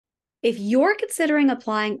If you're considering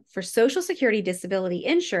applying for Social Security Disability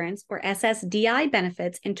Insurance or SSDI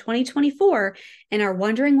benefits in 2024 and are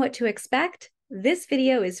wondering what to expect, this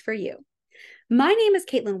video is for you. My name is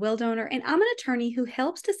Caitlin Wildoner, and I'm an attorney who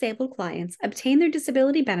helps disabled clients obtain their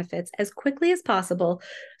disability benefits as quickly as possible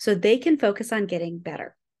so they can focus on getting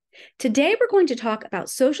better. Today, we're going to talk about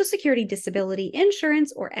Social Security Disability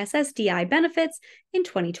Insurance or SSDI benefits in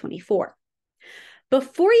 2024.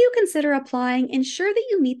 Before you consider applying, ensure that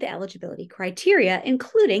you meet the eligibility criteria,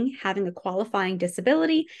 including having a qualifying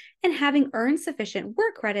disability and having earned sufficient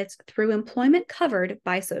work credits through employment covered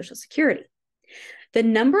by Social Security. The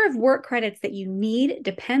number of work credits that you need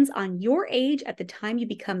depends on your age at the time you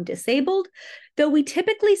become disabled, though we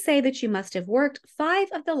typically say that you must have worked 5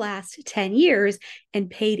 of the last 10 years and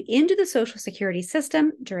paid into the Social Security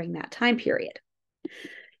system during that time period.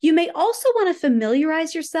 You may also want to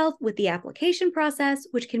familiarize yourself with the application process,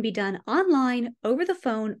 which can be done online, over the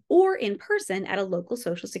phone, or in person at a local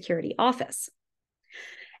Social Security office.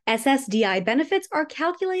 SSDI benefits are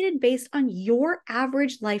calculated based on your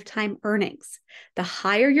average lifetime earnings. The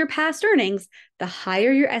higher your past earnings, the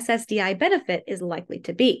higher your SSDI benefit is likely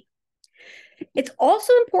to be. It's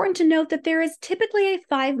also important to note that there is typically a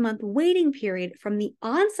 5-month waiting period from the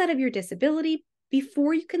onset of your disability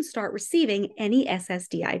before you can start receiving any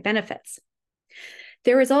SSDI benefits.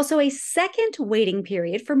 There is also a second waiting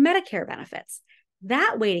period for Medicare benefits.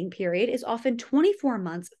 That waiting period is often 24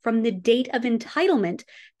 months from the date of entitlement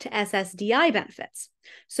to SSDI benefits,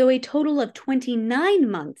 so a total of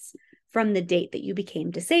 29 months from the date that you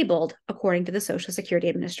became disabled, according to the Social Security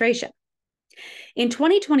Administration. In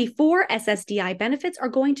 2024, SSDI benefits are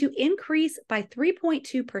going to increase by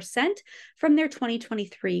 3.2% from their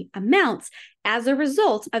 2023 amounts as a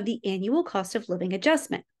result of the annual cost of living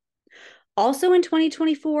adjustment. Also in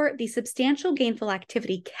 2024, the substantial gainful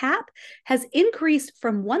activity cap has increased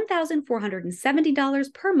from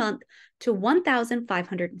 $1,470 per month to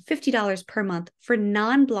 $1,550 per month for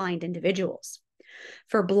non-blind individuals.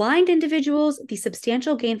 For blind individuals, the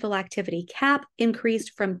substantial gainful activity cap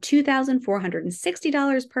increased from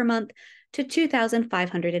 $2,460 per month to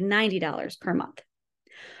 $2,590 per month.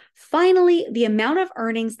 Finally, the amount of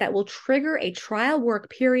earnings that will trigger a trial work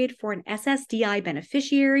period for an SSDI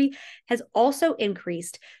beneficiary has also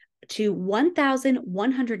increased to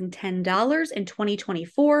 $1,110 in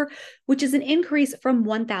 2024, which is an increase from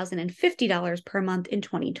 $1,050 per month in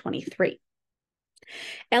 2023.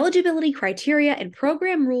 Eligibility criteria and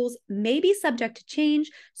program rules may be subject to change,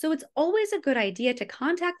 so it's always a good idea to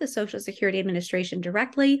contact the Social Security Administration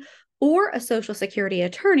directly or a Social Security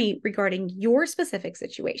attorney regarding your specific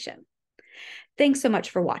situation. Thanks so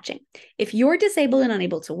much for watching. If you're disabled and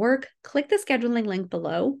unable to work, click the scheduling link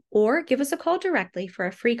below or give us a call directly for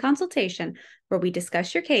a free consultation where we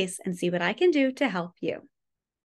discuss your case and see what I can do to help you.